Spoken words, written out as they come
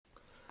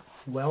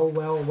Well,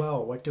 well,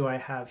 well, what do I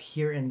have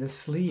here in this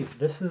sleeve?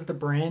 This is the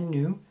brand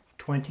new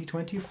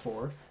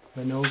 2024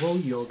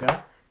 Lenovo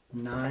Yoga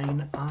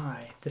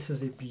 9i. This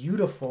is a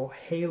beautiful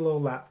Halo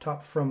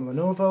laptop from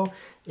Lenovo.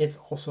 It's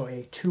also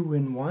a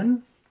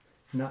 2-in-1,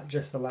 not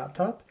just a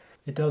laptop.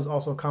 It does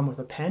also come with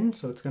a pen,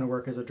 so it's going to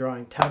work as a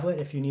drawing tablet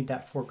if you need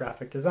that for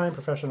graphic design,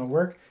 professional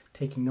work,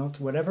 taking notes,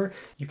 whatever.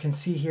 You can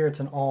see here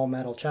it's an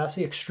all-metal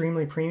chassis,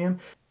 extremely premium.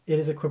 It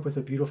is equipped with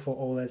a beautiful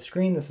OLED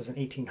screen. This is an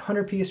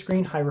 1800p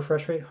screen, high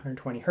refresh rate,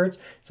 120 Hertz.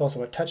 It's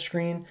also a touch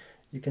screen.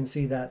 You can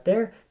see that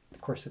there. Of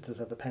course, it does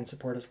have the pen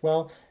support as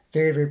well.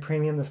 Very, very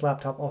premium. This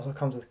laptop also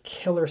comes with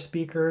killer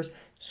speakers,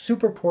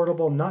 super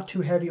portable, not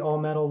too heavy, all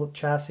metal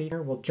chassis.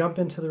 We'll jump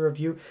into the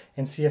review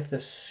and see if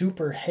this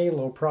super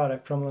Halo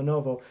product from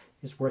Lenovo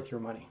is worth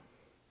your money.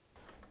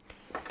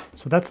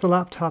 So that's the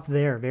laptop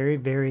there. Very,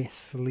 very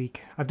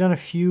sleek. I've done a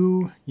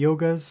few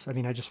yogas.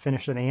 I just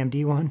finished an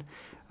AMD one.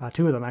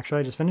 Two of them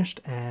actually I just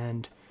finished,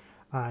 and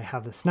I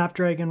have the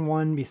Snapdragon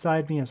one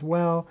beside me as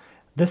well.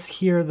 This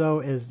here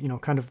though is,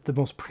 kind of the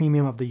most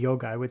premium of the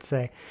Yoga, I would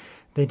say.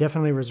 They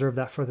definitely reserve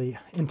that for the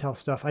Intel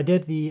stuff. I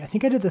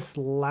think I did this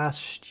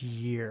last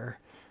year.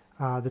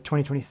 The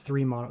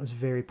 2023 model was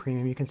very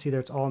premium. You can see there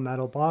it's all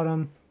metal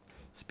bottom,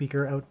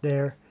 speaker out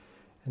there,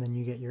 and then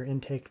you get your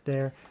intake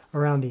there.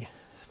 Around the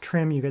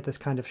trim you get this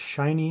kind of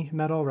shiny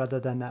metal rather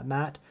than that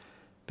matte.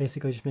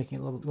 Basically just making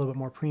it a little bit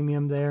more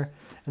premium there.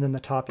 And then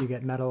the top you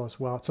get metal as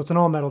well. So it's an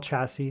all metal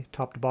chassis,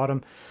 top to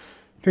bottom.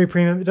 Very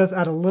premium. It does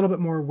add a little bit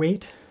more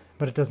weight,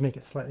 but it does make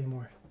it slightly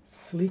more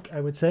sleek,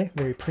 I would say.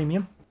 Very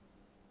premium.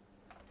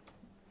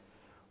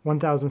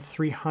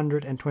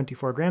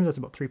 1,324 grams. That's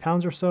about 3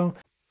 pounds or so.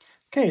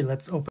 Okay,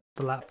 let's open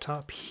the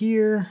laptop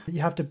here.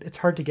 It's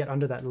hard to get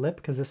under that lip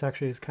because this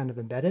actually is kind of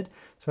embedded.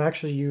 So I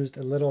actually used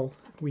a little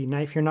wee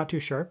knife here, not too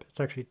sharp. It's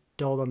actually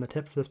dulled on the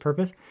tip for this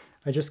purpose.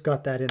 I just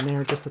got that in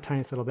there, just the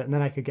tiniest little bit, and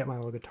then I could get my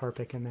little guitar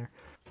pick in there.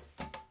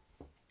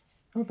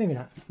 Oh, maybe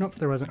not. Nope,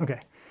 there wasn't. Okay,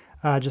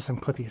 just some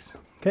clippies.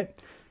 Okay,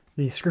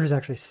 the screws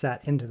actually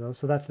sat into those,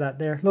 so that's that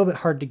there. A little bit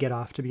hard to get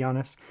off, to be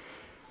honest.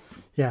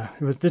 Yeah,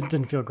 it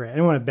didn't feel great. I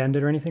didn't want to bend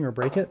it or anything or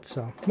break it,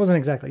 so it wasn't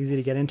exactly easy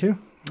to get into.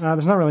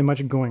 There's not really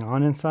much going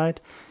on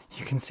inside.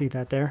 You can see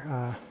that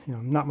there.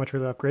 Not much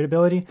really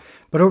upgradability,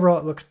 but overall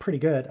it looks pretty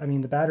good.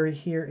 The battery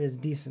here is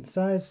decent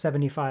size,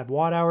 75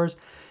 watt hours.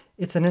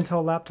 It's an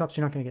Intel laptop, so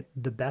you're not going to get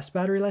the best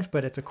battery life,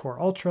 but it's a Core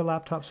Ultra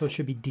laptop, so it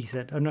should be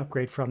decent. An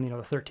upgrade from, the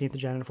 13th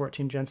gen and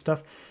 14th gen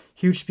stuff.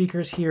 Huge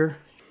speakers here.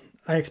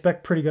 I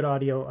expect pretty good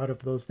audio out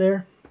of those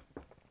there.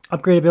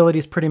 Upgradability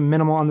is pretty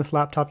minimal on this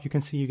laptop. You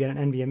can see you get an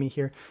NVMe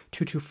here,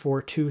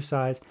 2242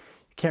 size.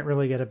 You can't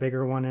really get a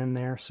bigger one in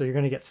there, so you're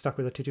going to get stuck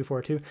with a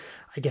 2242.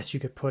 I guess you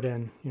could put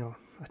in, a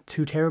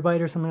 2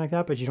 terabyte or something like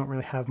that, but you don't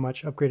really have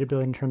much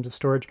upgradability in terms of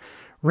storage.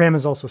 RAM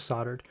is also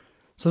soldered.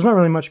 So there's not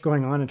really much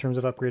going on in terms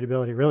of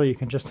upgradability. Really, you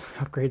can just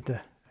upgrade the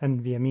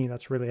NVMe.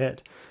 That's really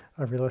it,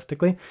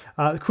 realistically.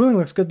 The cooling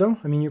looks good, though.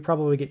 You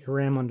probably get your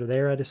RAM under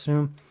there, I'd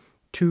assume.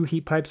 2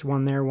 heat pipes,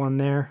 one there, one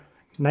there.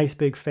 Nice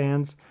big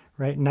fans,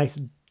 right? Nice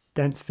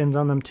dense fins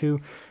on them, too.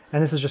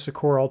 And this is just a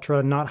Core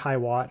Ultra, not high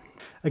watt.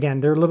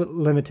 Again, they're a little bit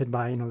limited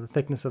by, the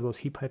thickness of those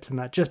heat pipes and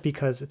that, just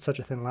because it's such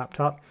a thin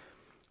laptop.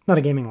 Not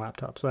a gaming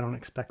laptop, so I don't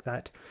expect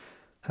that.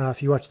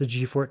 If you watch the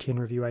G14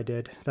 review I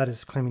did, that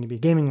is claiming to be a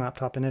gaming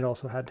laptop, and it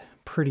also had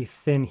pretty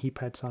thin heat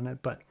pipes on it,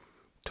 but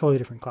totally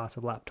different class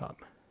of laptop.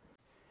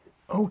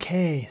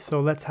 Okay, so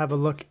let's have a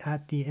look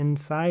at the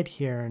inside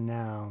here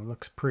now.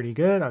 Looks pretty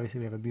good. Obviously,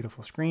 we have a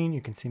beautiful screen.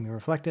 You can see me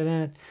reflected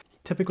in it.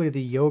 Typically,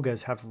 the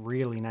Yogas have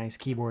really nice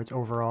keyboards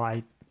overall.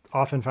 I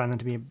often find them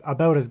to be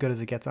about as good as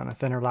it gets on a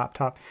thinner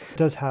laptop. It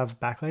does have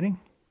backlighting.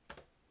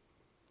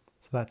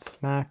 So that's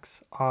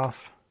max,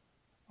 off,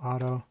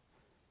 auto.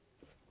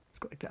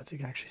 Like that so you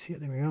can actually see it.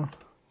 There we go.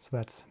 So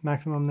that's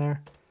maximum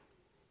there.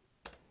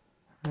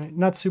 All right,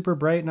 not super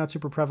bright, not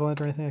super prevalent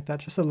or anything like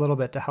that, just a little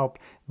bit to help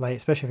light,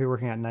 especially if you're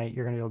working at night,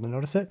 you're going to be able to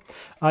notice it.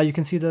 You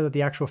can see that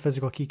the actual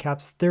physical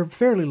keycaps, they're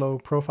fairly low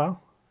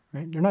profile,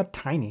 right? They're not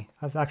tiny.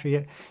 I've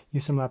actually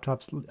used some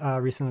laptops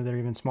recently that are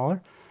even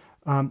smaller,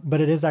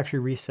 but it is actually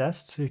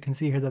recessed. So you can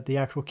see here that the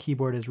actual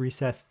keyboard is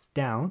recessed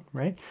down,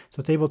 right? So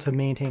it's able to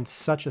maintain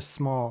such a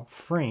small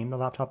frame. The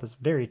laptop is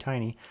very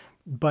tiny,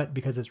 but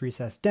because it's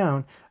recessed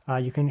down,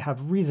 you can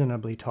have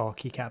reasonably tall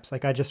keycaps.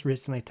 Like I just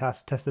recently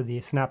tested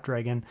the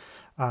Snapdragon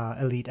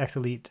Elite, X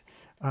Elite,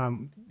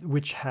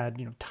 which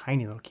had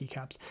tiny little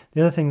keycaps.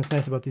 The other thing that's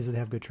nice about these is they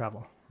have good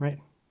travel, right?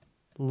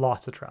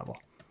 Lots of travel.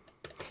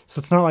 So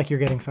it's not like you're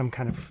getting some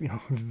kind of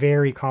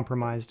very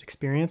compromised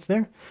experience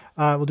there.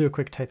 We'll do a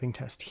quick typing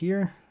test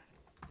here.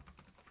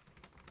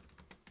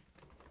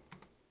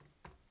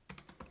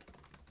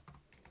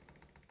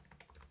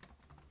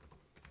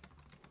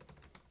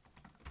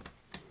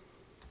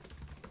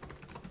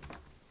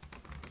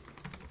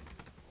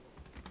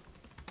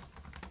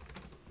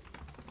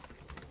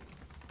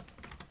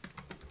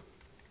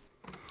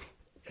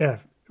 Yeah,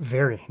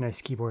 very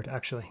nice keyboard,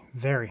 actually.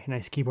 Very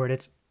nice keyboard.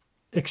 It's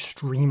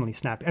extremely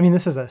snappy.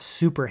 This is a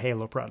super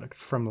Halo product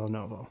from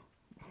Lenovo.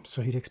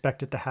 So you'd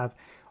expect it to have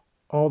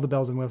all the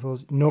bells and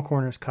whistles, no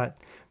corners cut.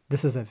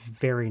 This is a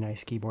very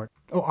nice keyboard.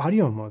 Oh,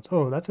 audio modes.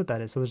 Oh, that's what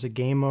that is. So there's a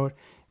game mode,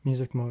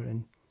 music mode,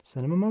 and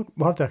cinema mode.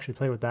 We'll have to actually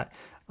play with that.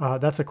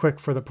 That's a quick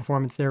for the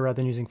performance there rather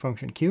than using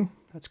function Q.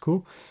 That's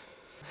cool.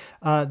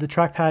 The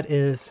trackpad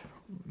is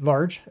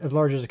large as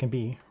it can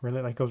be.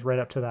 Really, like goes right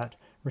up to that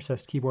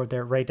recessed keyboard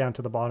there, right down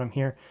to the bottom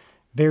here.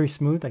 Very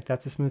smooth, like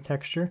that's a smooth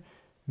texture.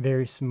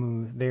 Very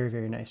smooth, very,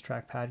 very nice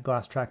trackpad,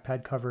 glass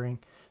trackpad covering.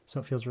 So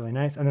it feels really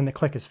nice. And then the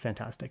click is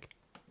fantastic.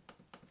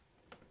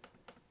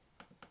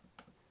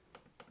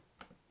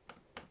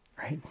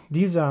 Right.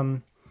 These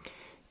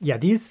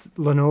these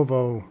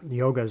Lenovo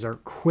Yogas are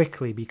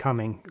quickly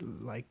becoming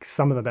like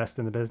some of the best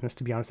in the business,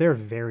 to be honest. They're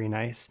very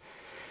nice.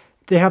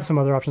 They have some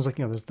other options, like,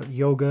 you know, there's the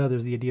Yoga,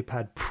 there's the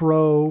IdeaPad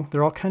Pro.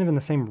 They're all kind of in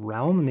the same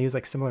realm, and they use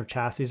like similar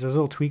chassis. There's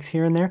little tweaks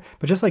here and there,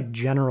 but just like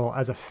general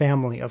as a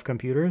family of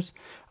computers,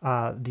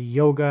 the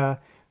Yoga,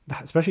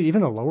 especially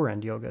even the lower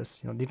end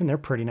Yogas, you know, even they're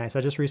pretty nice.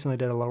 I just recently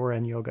did a lower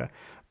end Yoga,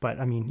 but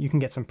I mean, you can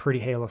get some pretty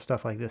Halo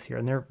stuff like this here,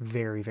 and they're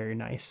very, very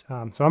nice.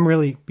 So I'm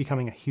really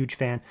becoming a huge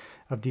fan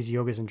of these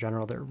Yogas in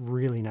general. They're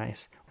really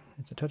nice.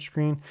 It's a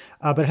touchscreen,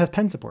 but it has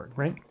pen support,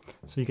 right?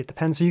 So you get the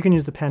pen, so you can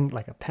use the pen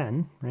like a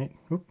pen, right?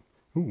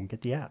 Ooh,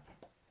 get the app.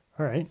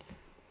 All right,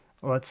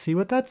 well, let's see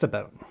what that's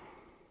about.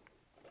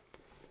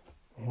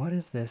 What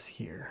is this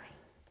here?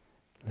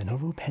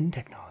 Lenovo pen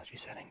technology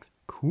settings.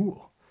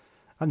 Cool.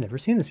 I've never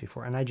seen this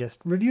before, and I just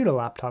reviewed a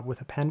laptop with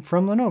a pen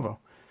from Lenovo.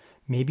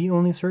 Maybe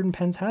only certain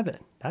pens have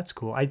it. That's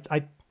cool.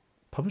 I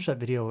published that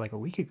video like a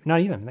week ago, not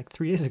even, like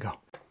 3 days ago.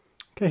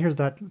 Okay, here's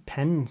that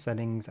pen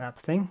settings app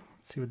thing.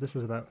 Let's see what this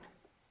is about.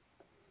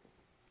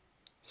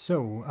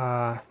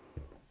 So,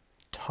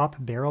 top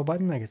barrel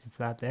button, I guess it's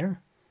that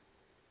there.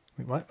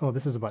 Wait, what? Oh,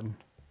 this is a button.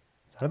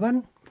 Is that a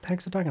button? What the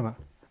heck's it talking about?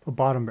 Oh,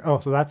 bottom. Oh,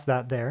 so that's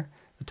that there,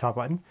 the top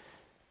button.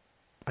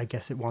 I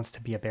guess it wants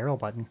to be a barrel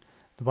button.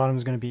 The bottom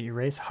is going to be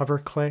erase, hover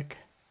click,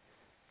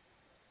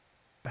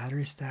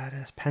 battery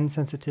status, pen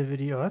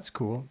sensitivity. Oh, that's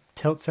cool.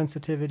 Tilt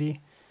sensitivity.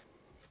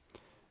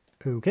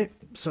 Okay,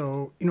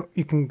 so, you know,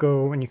 you can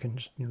go and you can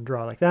just, you know,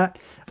 draw like that.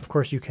 Of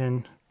course, you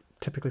can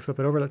typically flip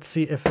it over. Let's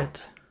see if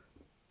it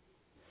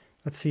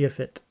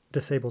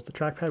disables the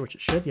trackpad, which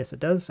it should. Yes, it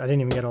does. I didn't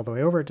even get all the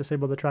way over. It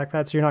disabled the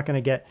trackpad, so you're not going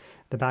to get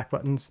the back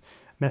buttons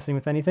messing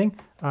with anything.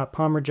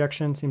 Palm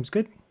rejection seems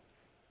good.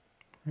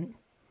 Right.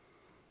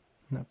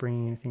 Not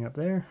bringing anything up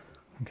there.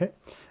 Okay.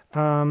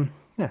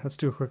 Yeah, let's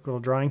do a quick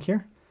little drawing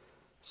here.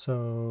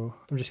 So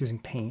I'm just using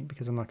Paint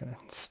because I'm not going to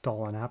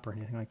install an app or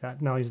anything like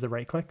that. Now I'll use the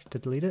right click to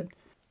delete it.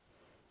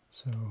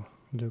 So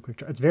we'll do a quick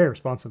draw. It's very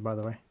responsive, by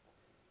the way.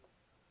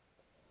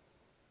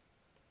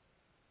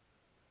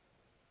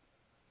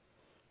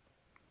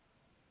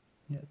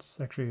 Yeah, it's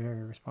actually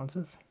very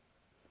responsive.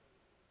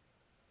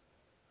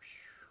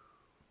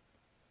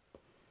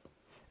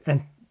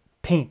 And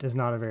Paint is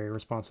not a very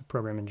responsive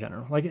program in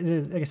general. Like it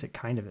is, I guess it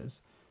kind of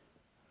is,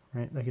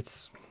 right? Like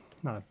it's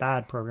not a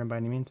bad program by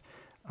any means,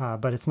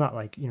 but it's not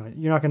like, you know,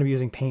 you're not going to be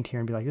using Paint here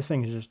and be like, this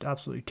thing is just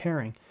absolutely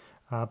tearing.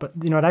 But,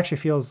 you know, it actually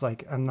feels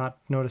like I'm not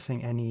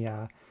noticing any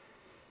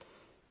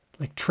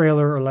like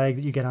trailer or lag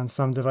that you get on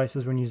some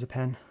devices when you use a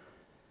pen.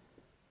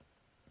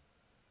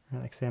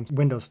 Like say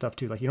Windows stuff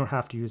too, like you don't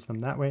have to use them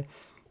that way.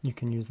 You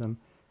can use them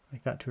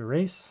like that to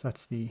erase.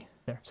 That's the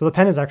there. So the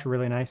pen is actually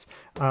really nice.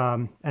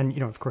 And you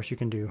know, of course you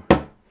can do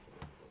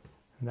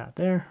that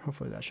there.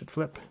 Hopefully that should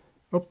flip.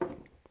 Oh,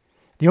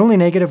 the only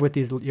negative with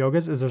these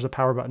Yogas is there's a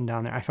power button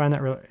down there. I find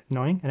that really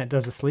annoying, and it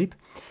does asleep.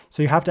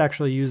 So you have to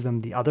actually use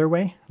them the other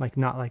way, like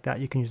not like that.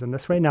 You can use them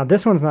this way. Now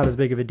this one's not as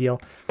big of a deal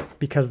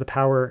because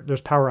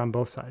there's power on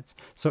both sides.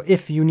 So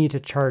if you need to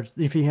charge,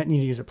 if you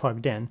need to use it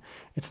plugged in,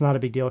 it's not a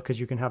big deal because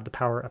you can have the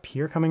power up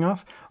here coming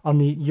off. On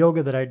the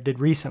Yoga that I did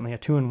recently, a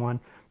 2-in-1,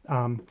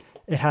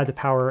 it had the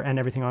power and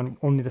everything on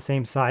only the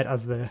same side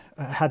as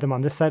had them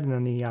on this side, and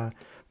then the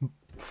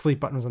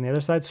sleep button was on the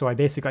other side. So I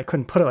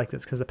couldn't put it like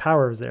this because the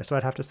power was there. So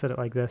I'd have to set it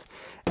like this.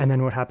 And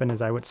then what happened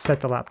is I would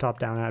set the laptop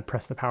down and I'd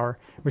press the power,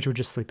 which would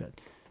just sleep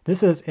it.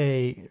 This is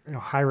a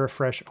high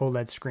refresh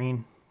OLED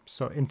screen.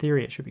 So in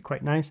theory, it should be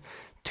quite nice.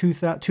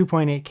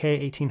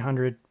 2.8K,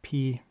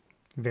 1800p,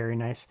 very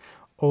nice.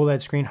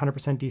 OLED screen,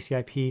 100%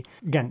 DCI-P.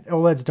 Again,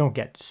 OLEDs don't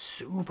get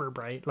super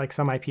bright like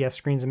some IPS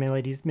screens and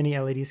mini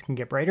LEDs can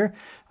get brighter.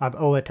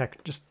 OLED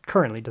tech just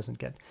currently doesn't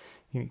get,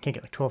 you can't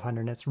get like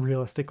 1200 nits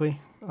realistically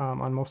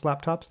on most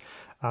laptops,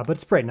 but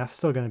it's bright enough. It's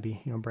still going to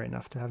be, you know, bright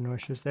enough to have no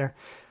issues there.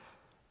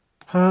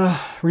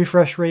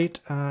 Refresh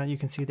rate, you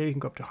can see there you can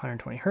go up to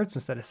 120 hertz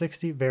instead of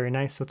 60. Very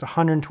nice. So it's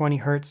 120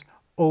 hertz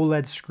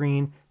OLED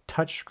screen,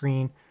 touch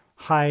screen,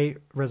 high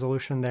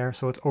resolution there.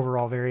 So it's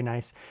overall very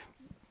nice.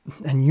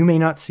 And you may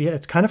not see it.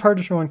 It's kind of hard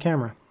to show on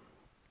camera,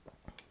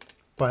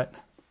 but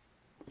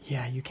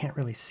yeah, you can't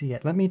really see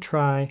it. Let me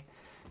try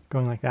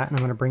going like that, and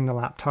I'm going to bring the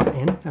laptop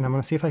in, and I'm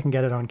going to see if I can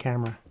get it on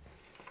camera.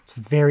 It's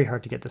very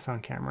hard to get this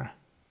on camera.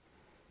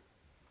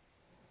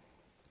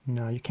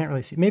 No, you can't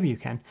really see. Maybe you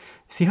can.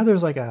 See how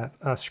there's like a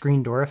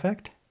screen door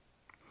effect?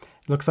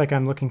 It looks like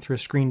I'm looking through a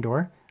screen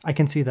door. I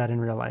can see that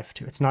in real life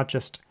too. It's not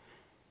just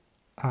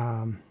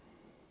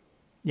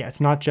yeah,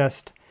 it's not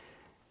just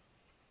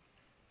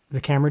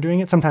the camera doing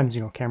it. Sometimes,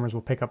 you know, cameras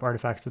will pick up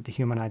artifacts that the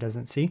human eye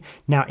doesn't see.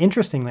 Now,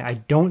 interestingly, I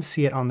don't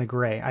see it on the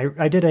gray.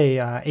 I did a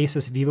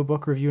Asus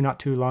VivoBook review not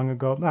too long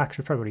ago,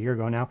 actually probably about a year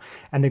ago now,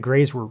 and the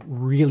grays were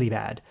really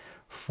bad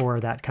for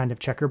that kind of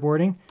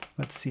checkerboarding.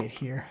 Let's see it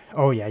here.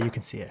 Oh yeah, you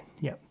can see it.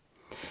 Yep.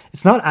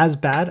 It's not as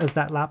bad as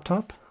that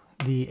laptop,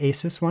 the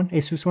Asus one.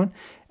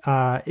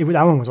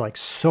 That one was like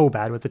so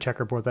bad with the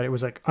checkerboard that it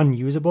was like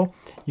unusable.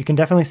 You can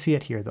definitely see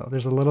it here though.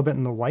 There's a little bit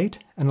in the white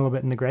and a little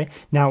bit in the gray.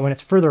 Now when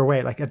it's further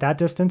away, like at that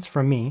distance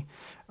from me,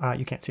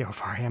 you can't see how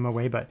far I am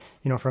away, but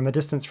you know, from a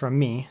distance from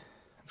me,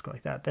 let's go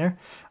like that there,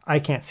 I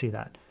can't see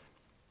that.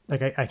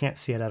 Like I can't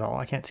see it at all.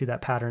 I can't see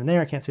that pattern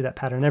there. I can't see that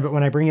pattern there. But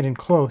when I bring it in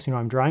close, you know,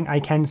 I'm drawing, I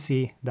can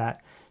see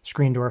that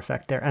screen door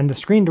effect there. And the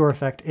screen door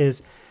effect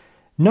is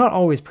not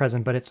always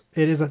present, but it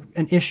is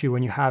an issue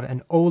when you have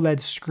an OLED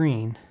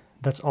screen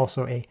that's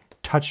also a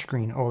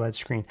touchscreen OLED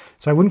screen.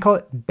 So I wouldn't call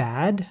it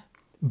bad,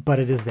 but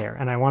it is there.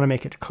 And I want to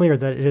make it clear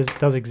that it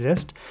does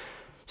exist.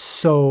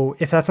 So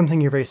if that's something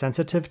you're very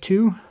sensitive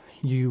to,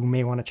 you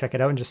may want to check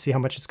it out and just see how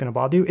much it's going to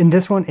bother you. In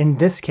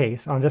this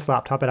case, on this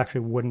laptop, it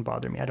actually wouldn't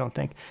bother me, I don't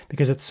think,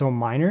 because it's so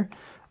minor.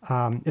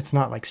 It's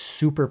not like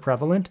super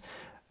prevalent.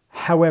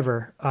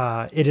 However,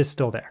 it is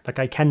still there. Like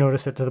I can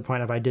notice it to the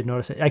point of I did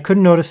notice it. I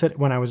couldn't notice it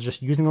when I was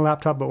just using the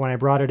laptop, but when I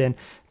brought it in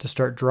to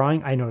start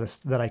drawing, I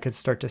noticed that I could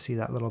start to see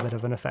that little bit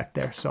of an effect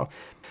there. So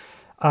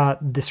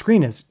the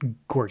screen is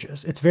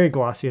gorgeous. It's very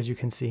glossy, as you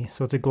can see.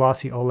 So it's a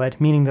glossy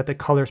OLED, meaning that the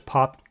colors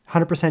pop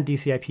 100%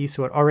 DCI-P,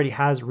 so it already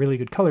has really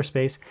good color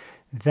space.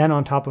 Then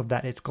on top of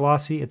that, it's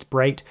glossy, it's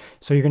bright,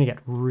 so you're going to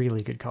get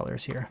really good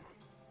colors here.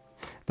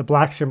 The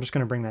blacks here, I'm just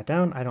going to bring that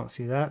down. I don't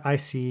see that. I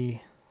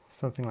see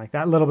something like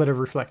that, a little bit of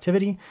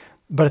reflectivity,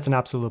 but it's an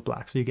absolute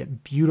black. So you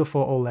get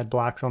beautiful OLED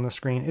blacks on the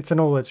screen. It's an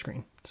OLED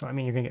screen. So, I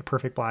mean, you're going to get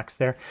perfect blacks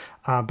there.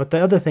 But the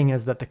other thing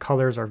is that the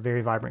colors are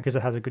very vibrant because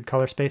it has a good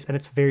color space, and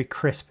it's very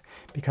crisp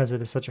because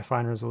it is such a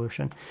fine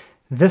resolution.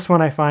 This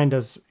one I find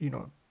does, you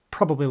know,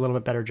 probably a little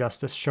bit better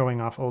justice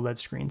showing off OLED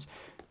screens.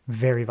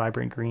 Very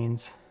vibrant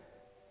greens.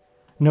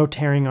 No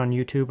tearing on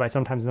YouTube. I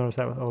sometimes notice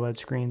that with OLED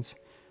screens.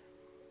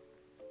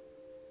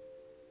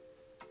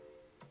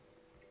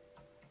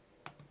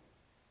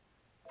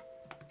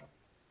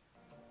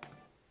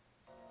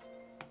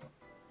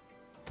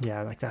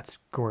 Yeah, like that's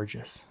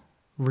gorgeous.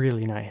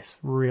 Really nice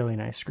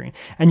screen.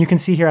 And you can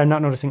see here, I'm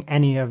not noticing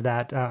any of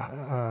that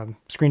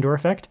screen door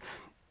effect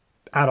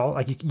at all.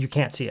 Like you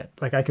can't see it.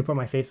 Like I could put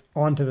my face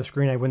onto the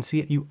screen, I wouldn't see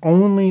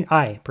it.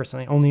 I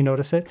personally only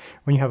notice it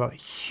when you have a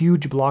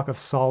huge block of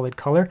solid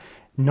color,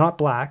 not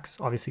blacks,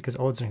 obviously, because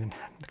the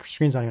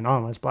screen's not even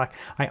on when it's black.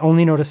 I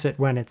only notice it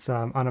when it's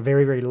on a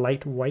very, very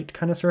light white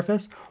kind of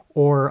surface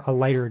or a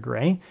lighter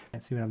gray. I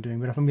can't see what I'm doing,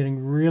 but if I'm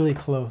getting really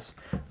close,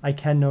 I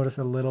can notice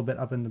a little bit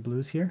up in the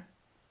blues here.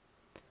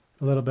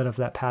 A little bit of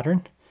that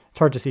pattern. It's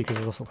hard to see because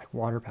there's also like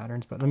water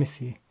patterns, but let me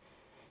see.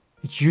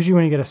 It's usually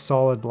when you get a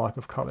solid block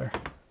of color.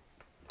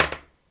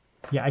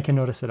 Yeah, I can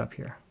notice it up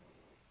here.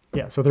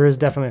 Yeah, so there is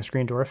definitely a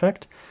screen door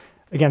effect.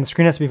 Again, the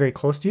screen has to be very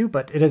close to you,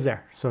 but it is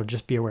there. So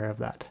just be aware of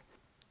that.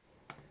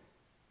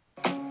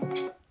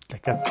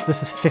 Like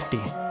this is 50.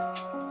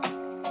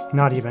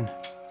 Not even.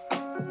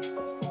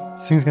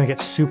 This thing's gonna get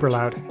super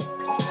loud.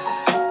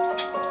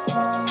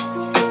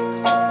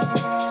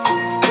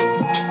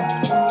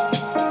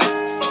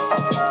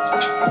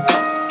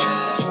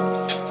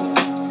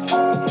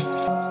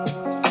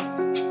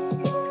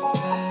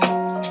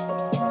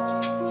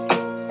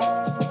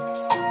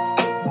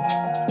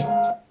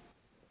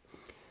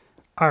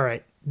 All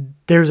right,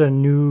 there's a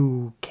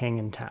new king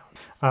in town.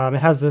 It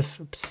has this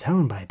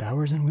sound by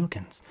Bowers and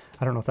Wilkins.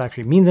 I don't know if that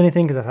actually means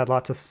anything because I've had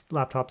lots of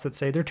laptops that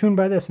say they're tuned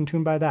by this and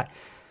tuned by that.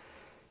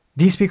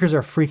 These speakers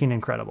are freaking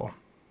incredible.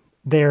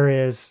 There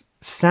is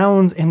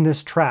sounds in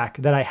this track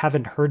that I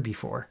haven't heard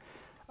before.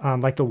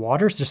 Like the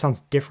waters just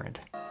sounds different.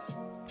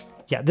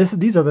 Yeah,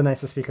 these are the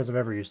nicest speakers I've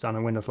ever used on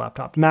a Windows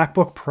laptop.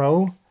 MacBook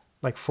Pro,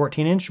 like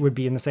 14-inch, would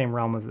be in the same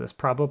realm as this.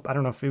 Probably, I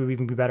don't know if it would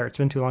even be better. It's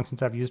been too long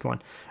since I've used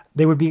one.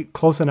 They would be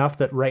close enough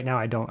that right now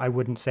I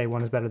wouldn't say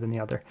one is better than the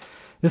other.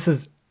 This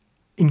is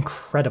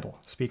incredible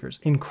speakers,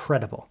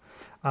 incredible.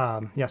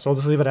 Yeah, so I'll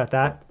just leave it at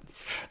that.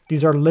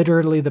 These are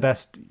literally the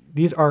best.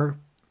 These are,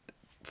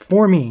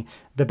 for me,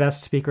 the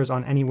best speakers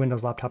on any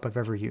Windows laptop I've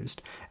ever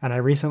used. And I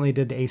recently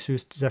did the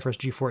Asus Zephyrus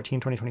G14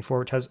 2024,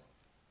 which has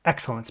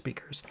excellent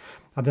speakers.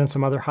 I've done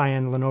some other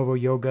high-end Lenovo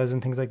Yogas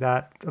and things like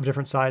that of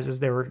different sizes.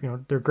 They're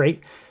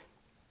great.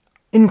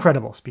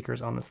 Incredible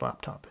speakers on this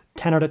laptop.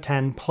 10 out of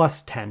 10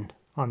 plus 10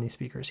 on these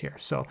speakers here.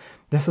 So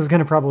this is going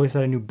to probably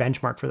set a new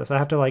benchmark for this. I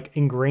have to like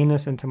ingrain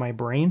this into my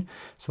brain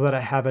so that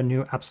I have a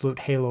new absolute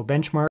halo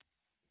benchmark.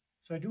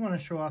 So I do want to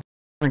show off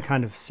different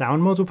kind of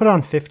sound modes. We'll put it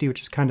on 50,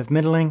 which is kind of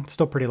middling. It's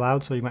still pretty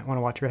loud, so you might want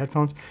to watch your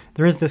headphones.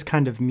 There is this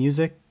kind of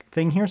music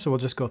thing here, so we'll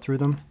just go through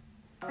them.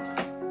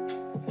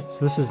 So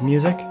this is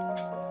music.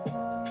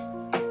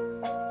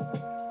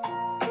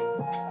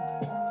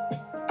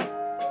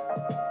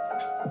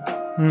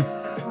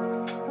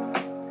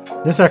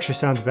 This actually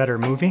sounds better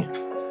movie.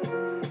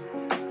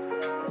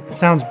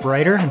 Sounds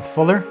brighter and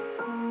fuller.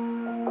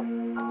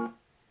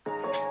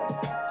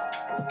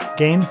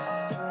 Gain.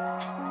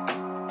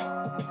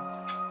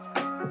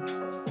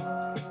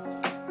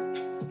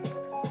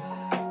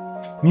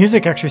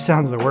 Music actually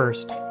sounds the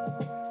worst.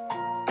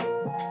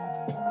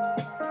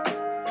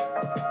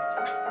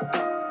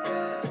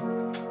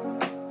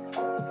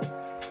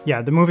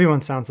 Yeah, the movie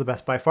one sounds the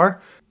best by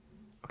far.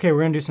 Okay,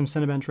 we're gonna do some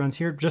Cinebench runs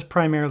here, just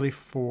primarily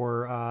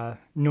for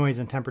noise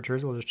and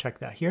temperatures. We'll just check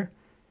that here.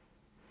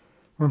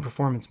 We're in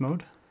performance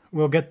mode.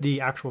 We'll get the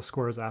actual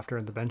scores after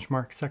in the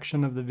benchmark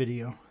section of the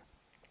video.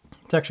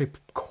 It's actually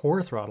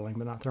core throttling,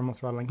 but not thermal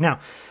throttling. Now,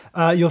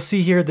 you'll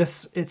see here,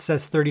 it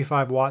says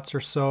 35 watts or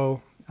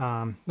so.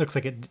 Looks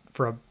like it,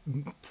 for a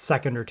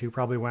second or two,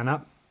 probably went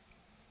up.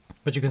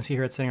 But you can see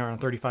here it's sitting around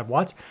 35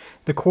 watts.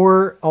 The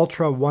Core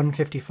Ultra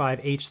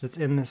 155H that's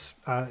in this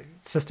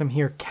system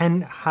here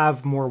can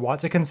have more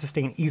watts. It can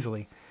sustain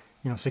easily,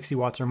 60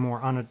 watts or more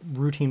on a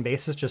routine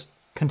basis, just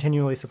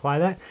continually supply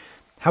that.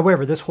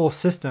 However, this whole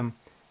system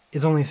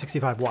is only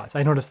 65 watts.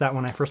 I noticed that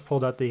when I first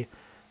pulled out the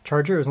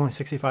charger, it was only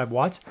 65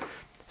 watts.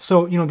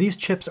 So, these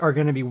chips are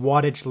going to be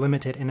wattage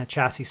limited in a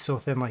chassis so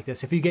thin like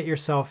this. If you get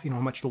yourself, a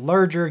much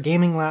larger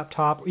gaming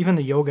laptop, even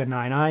the Yoga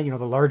 9i,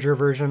 the larger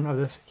version of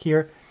this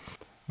here,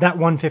 that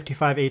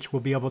 155H will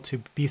be able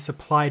to be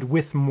supplied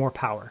with more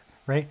power,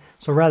 right?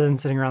 So rather than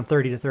sitting around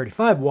 30 to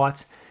 35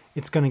 watts,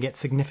 it's going to get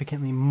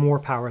significantly more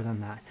power than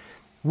that,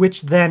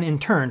 which then in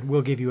turn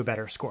will give you a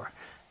better score.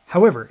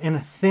 However, in a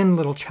thin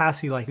little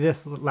chassis like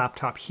this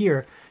laptop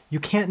here, you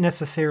can't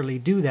necessarily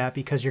do that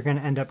because you're going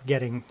to end up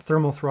getting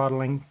thermal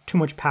throttling, too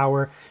much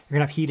power, you're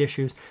going to have heat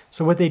issues.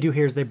 So what they do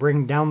here is they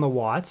bring down the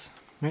watts,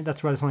 right?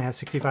 That's why this only has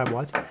 65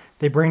 watts.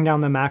 They bring down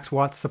the max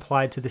watts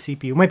supplied to the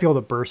CPU. You might be able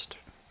to burst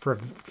for a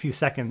few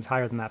seconds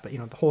higher than that, but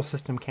the whole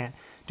system can't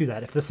do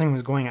that. If this thing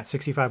was going at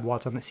 65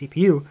 watts on the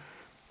CPU,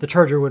 the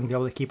charger wouldn't be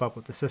able to keep up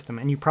with the system,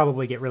 and you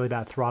probably get really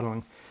bad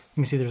throttling.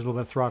 You can see there's a little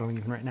bit of throttling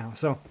even right now.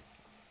 So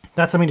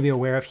that's something to be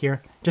aware of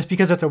here. Just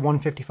because it's a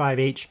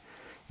 155H,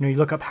 you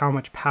look up how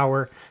much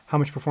power, how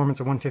much performance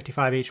a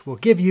 155H will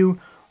give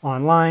you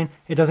online.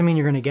 It doesn't mean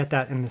you're going to get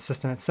that in the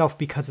system itself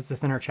because it's a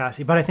thinner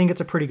chassis, but I think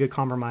it's a pretty good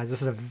compromise.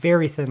 This is a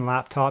very thin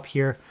laptop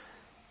here.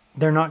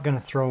 They're not going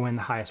to throw in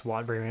the highest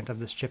watt variant of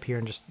this chip here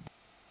and just...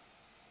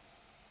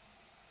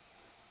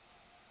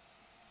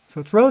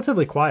 So it's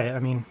relatively quiet. I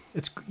mean,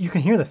 you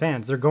can hear the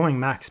fans. They're going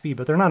max speed,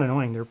 but they're not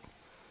annoying.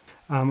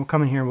 We'll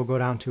come in here and we'll go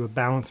down to a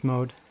balance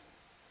mode.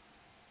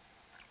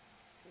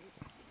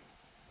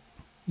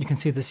 You can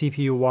see the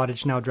CPU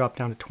wattage now dropped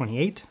down to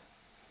 28,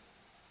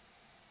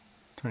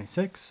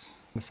 26,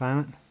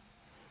 silent.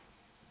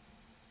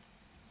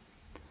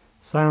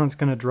 Silent's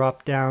going to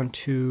drop down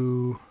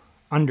to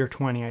under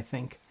 20, I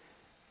think.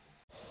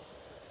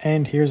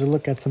 And here's a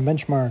look at some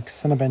benchmarks.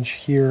 Cinebench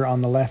here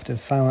on the left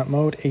is silent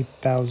mode,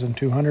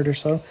 8,200 or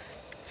so.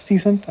 It's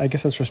decent. I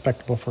guess it's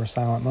respectable for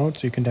silent mode,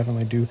 so you can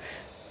definitely do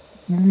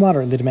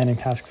moderately demanding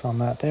tasks on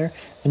that there.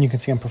 Then you can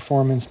see on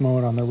performance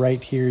mode on the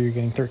right here, you're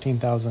getting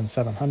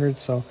 13,700.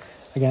 So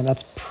again,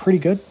 that's pretty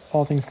good.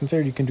 All things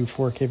considered, you can do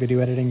 4K video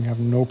editing. You have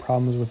no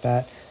problems with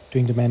that,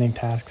 doing demanding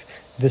tasks.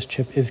 This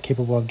chip is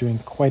capable of doing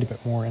quite a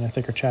bit more in a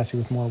thicker chassis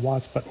with more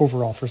watts, but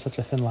overall for such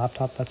a thin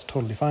laptop, that's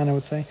totally fine, I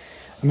would say.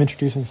 I'm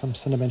introducing some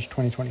Cinebench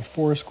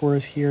 2024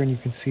 scores here, and you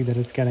can see that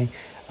it's getting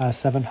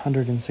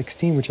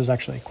 716, which is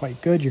actually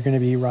quite good. You're going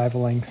to be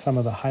rivaling some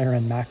of the higher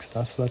end Mac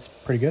stuff, so that's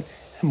pretty good.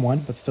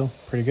 M1, but still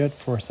pretty good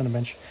for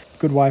Cinebench.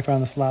 Good Wi-Fi on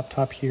this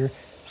laptop here,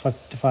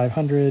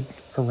 500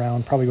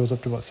 around, probably goes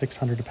up to about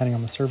 600 depending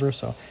on the server,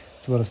 so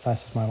it's about as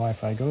fast as my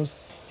Wi-Fi goes.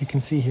 You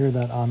can see here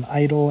that on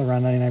idle,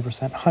 around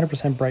 99%,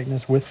 100%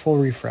 brightness with full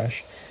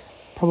refresh,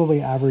 probably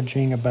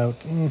averaging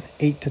about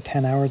 8 to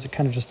 10 hours. It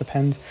kind of just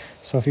depends.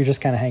 So if you're just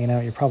kind of hanging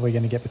out, you're probably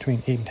going to get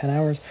between 8 and 10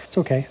 hours. It's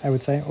okay, I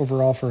would say,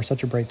 overall for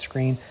such a bright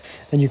screen.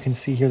 Then you can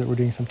see here that we're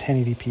doing some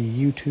 1080p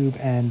YouTube,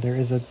 and there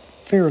is a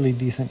fairly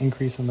decent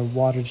increase in the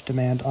wattage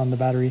demand on the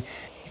battery.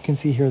 You can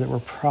see here that we're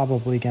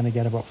probably going to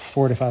get about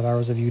 4 to 5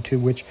 hours of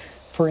YouTube, which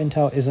for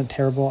Intel isn't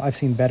terrible. I've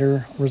seen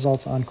better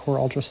results on Core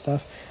Ultra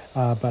stuff.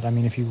 But I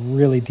mean, if you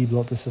really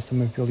debloat the system,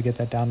 you'll be able to get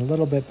that down a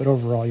little bit, but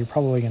overall, you're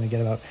probably going to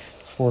get about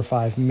 4 or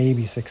 5,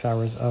 maybe 6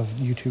 hours of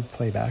YouTube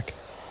playback.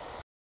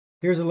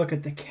 Here's a look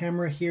at the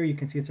camera here. You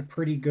can see it's a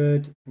pretty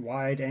good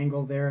wide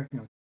angle there.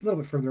 A little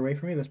bit further away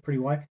from me, that's pretty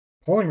wide.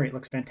 Polling rate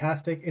looks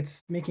fantastic.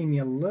 It's making me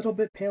a little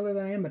bit paler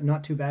than I am, but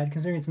not too bad,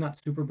 considering it's not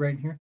super bright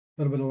in here.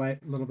 A little bit of light,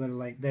 a little bit of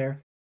light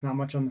there. Not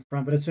much on the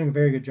front, but it's doing a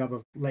very good job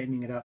of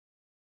lightening it up.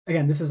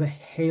 Again, this is a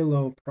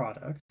Halo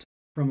product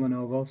from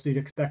Lenovo, so you'd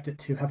expect it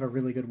to have a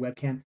really good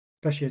webcam,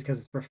 especially because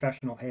it's a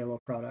professional Halo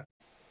product.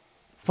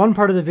 Fun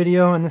part of the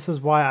video, and this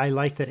is why I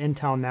like that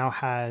Intel now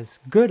has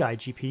good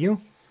iGPU.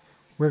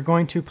 We're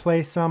going to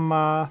play some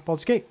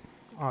Baldur's Gate,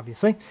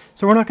 obviously.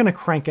 So we're not going to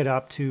crank it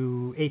up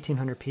to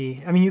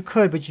 1800p. I mean, you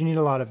could, but you need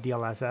a lot of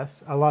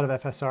DLSS, a lot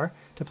of FSR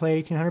to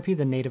play 1800p,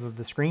 the native of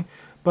the screen.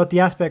 But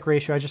the aspect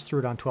ratio, I just threw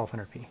it on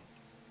 1200p.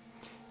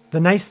 The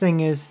nice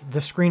thing is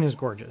the screen is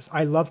gorgeous.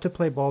 I love to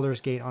play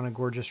Baldur's Gate on a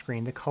gorgeous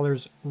screen. The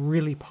colors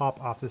really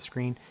pop off the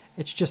screen.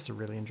 it's just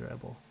really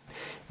enjoyable.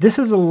 This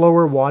is a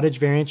lower wattage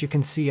variant. You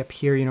can see up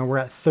here, you know, we're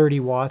at 30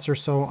 watts or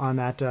so on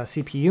that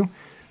CPU.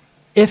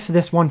 If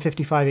this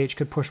 155H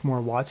could push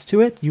more watts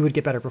to it, you would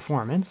get better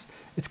performance.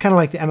 It's kind of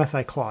like the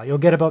MSI Claw. You'll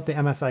get about the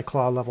MSI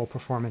Claw level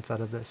performance out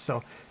of this.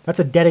 So that's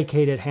a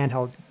dedicated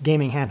handheld,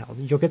 gaming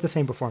handheld. You'll get the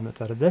same performance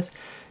out of this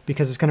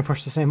because it's going to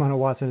push the same amount of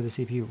watts into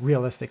the CPU,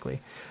 realistically.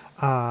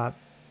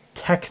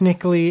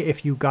 Technically,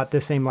 if you got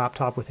the same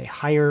laptop with a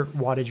higher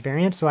wattage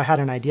variant, so I had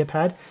an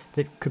IdeaPad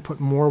that could put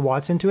more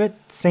watts into it,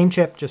 same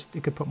chip, just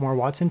it could put more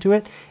watts into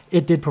it,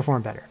 it did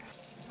perform better.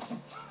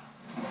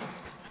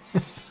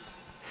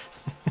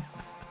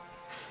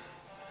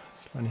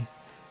 It's funny.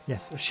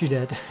 Yes, she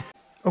did.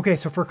 Okay,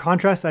 so for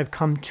contrast, I've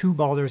come to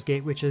Baldur's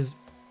Gate, which is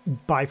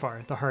by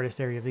far the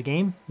hardest area of the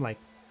game, like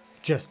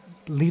just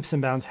leaps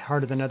and bounds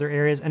harder than other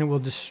areas, and it will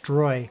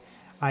destroy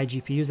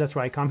iGPUs. That's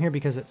why I come here,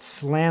 because it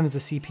slams the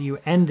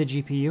CPU and the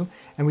GPU,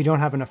 and we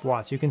don't have enough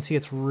watts. You can see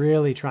it's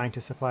really trying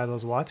to supply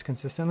those watts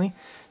consistently.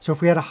 So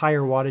if we had a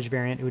higher wattage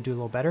variant, it would do a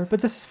little better,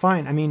 but this is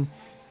fine. I mean,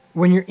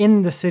 when you're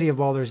in the city of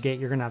Baldur's Gate,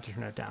 you're gonna have to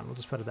turn it down. We'll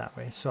just put it that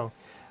way. So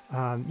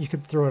you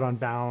could throw it on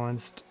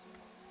balanced,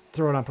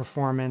 throw it on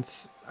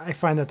performance. I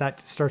find that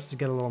that starts to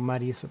get a little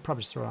muddy, so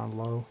probably just throw it on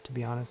low, to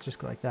be honest, just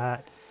go like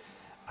that.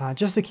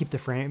 Just to keep the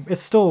frame, it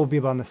still will be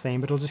about the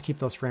same, but it'll just keep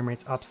those frame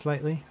rates up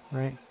slightly,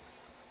 right?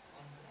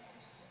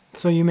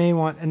 So you may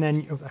want, and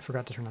then, oh, I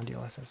forgot to turn on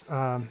DLSS.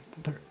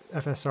 The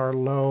FSR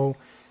low,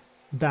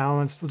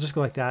 balanced, we'll just go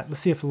like that.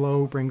 Let's see if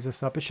low brings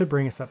us up. It should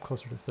bring us up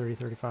closer to 30,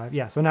 35.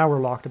 Yeah, so now we're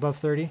locked above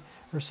 30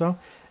 or so.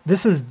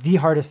 This is the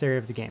hardest area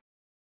of the game.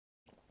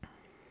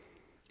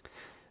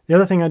 The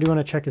other thing I do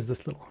want to check is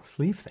this little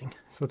sleeve thing.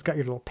 So it's got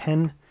your little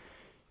pen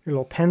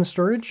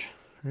storage.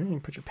 Right, you can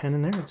put your pen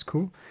in there, it's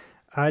cool.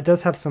 It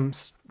does have some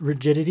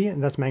rigidity,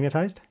 and that's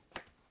magnetized,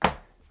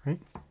 right?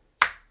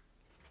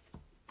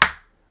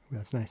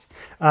 That's nice.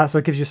 So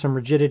it gives you some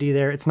rigidity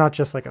there. It's not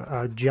just like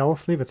a gel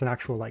sleeve, it's an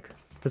actual like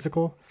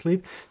physical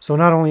sleeve. So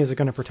not only is it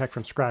going to protect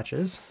from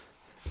scratches,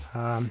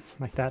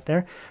 like that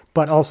there,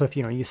 but also if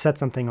you set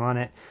something on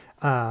it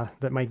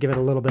that might give it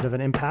a little bit of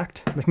an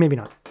impact, like maybe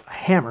not a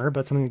hammer,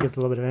 but something that gives a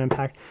little bit of an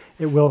impact,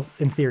 it will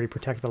in theory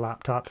protect the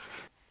laptop.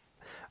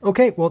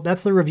 Okay, well,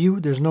 that's the review.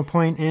 There's no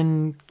point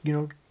in,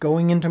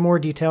 going into more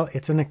detail.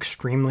 It's an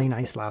extremely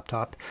nice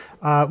laptop.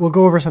 We'll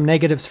go over some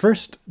negatives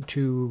first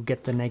to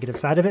get the negative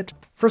side of it.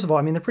 First of all,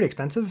 I mean, they're pretty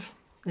expensive.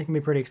 They can be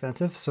pretty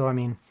expensive. So, I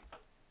mean,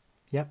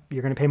 yep,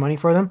 you're going to pay money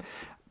for them.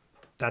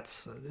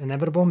 That's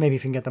inevitable. Maybe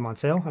if you can get them on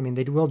sale. I mean,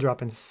 they will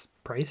drop in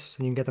price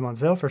and you can get them on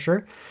sale for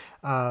sure.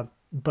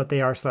 But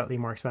they are slightly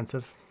more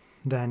expensive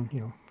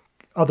than,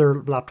 other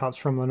laptops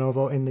from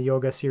Lenovo in the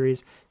Yoga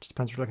series. Just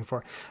depends what you're looking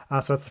for.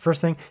 So that's the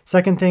first thing.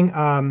 Second thing,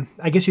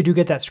 I guess you do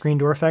get that screen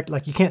door effect.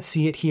 Like you can't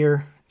see it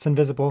here, it's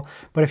invisible.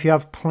 But if you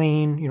have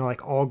plain,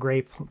 like all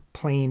gray,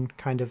 plain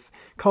kind of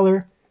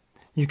color,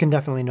 you can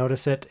definitely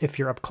notice it if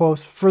you're up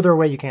close. Further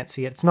away, you can't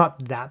see it. It's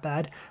not that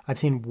bad. I've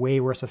seen way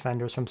worse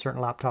offenders from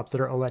certain laptops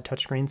that are OLED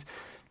touchscreens.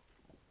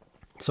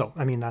 So,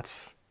 I mean,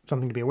 that's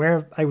something to be aware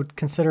of. I would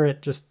consider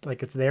it just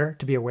like it's there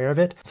to be aware of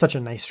it. Such a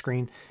nice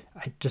screen.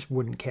 I just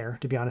wouldn't care,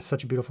 to be honest.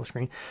 Such a beautiful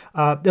screen.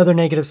 The other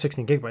negative,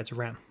 16 gigabytes of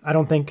RAM. I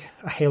don't think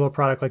a Halo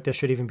product like this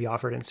should even be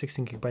offered in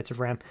 16 gigabytes of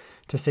RAM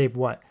to save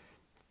what,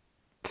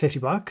 50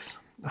 bucks,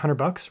 100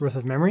 bucks worth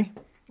of memory.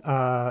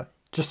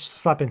 Just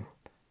slap in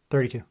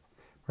 32,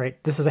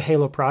 right? This is a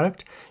Halo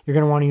product. You're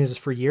going to want to use this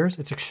for years.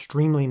 It's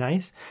extremely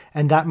nice.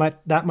 And that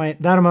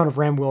amount of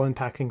RAM will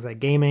impact things like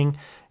gaming.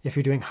 If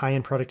you're doing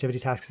high-end productivity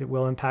tasks, it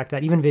will impact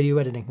that. Even video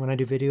editing. When I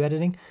do video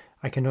editing,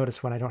 I can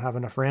notice when I don't have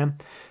enough RAM.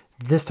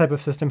 This type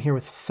of system here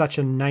with such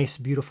a nice,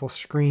 beautiful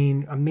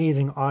screen,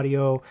 amazing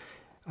audio.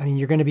 I mean,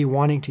 you're going to be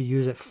wanting to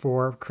use it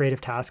for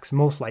creative tasks,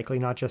 most likely,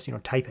 not just,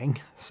 typing.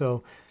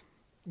 So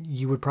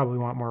you would probably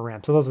want more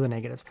RAM. So those are the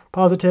negatives.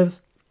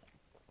 Positives,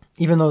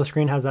 even though the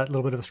screen has that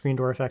little bit of a screen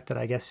door effect that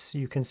I guess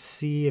you can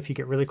see if you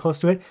get really close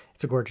to it,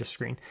 it's a gorgeous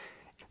screen.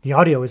 The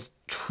audio is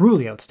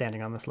truly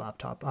outstanding on this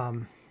laptop.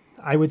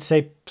 I would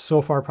say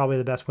so far probably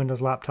the best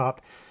Windows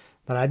laptop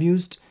that I've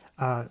used.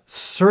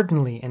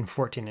 Certainly in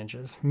 14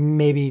 inches,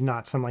 maybe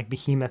not some like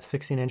behemoth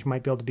 16 inch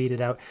might be able to beat it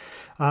out.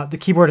 The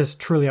keyboard is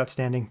truly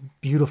outstanding,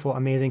 beautiful,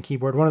 amazing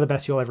keyboard. One of the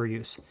best you'll ever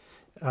use.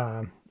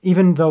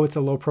 Even though it's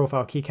a low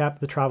profile keycap,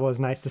 the travel is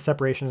nice. The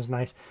separation is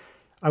nice.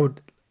 I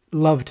would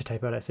love to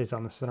type out essays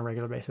on this on a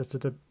regular basis.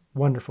 It's a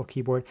wonderful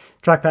keyboard.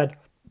 Trackpad,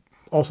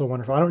 also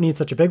wonderful. I don't need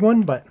such a big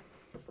one, but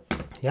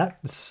yeah,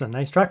 this is a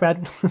nice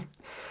trackpad.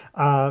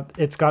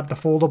 It's got the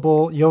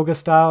foldable yoga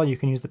style. You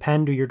can use the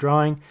pen, do your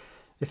drawing.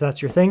 If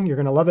that's your thing, you're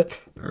going to love it.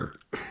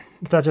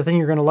 If that's your thing,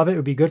 you're going to love it. It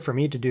would be good for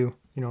me to do,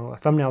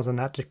 thumbnails on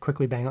that to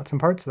quickly bang out some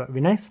parts. So that would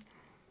be nice.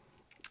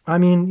 I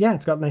mean, yeah,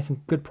 it's got nice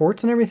and good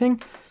ports and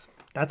everything.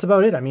 That's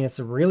about it. I mean, it's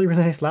a really,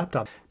 really nice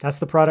laptop. That's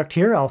the product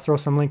here. I'll throw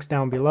some links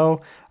down below.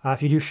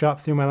 If you do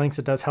shop through my links,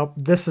 it does help.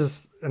 This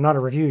is not a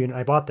review.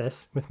 I bought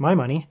this with my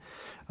money.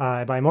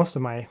 I buy most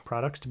of my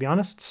products, to be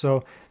honest.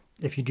 So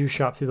if you do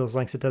shop through those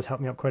links, it does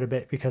help me out quite a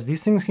bit because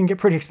these things can get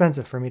pretty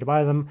expensive for me to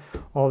buy them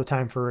all the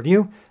time for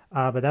review.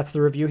 But that's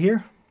the review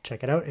here.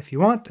 check it out if you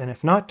want, and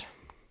if not,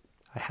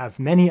 I have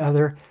many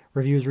other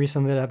reviews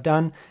recently that I've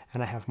done,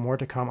 and I have more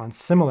to come on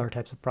similar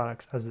types of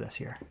products as this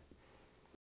here.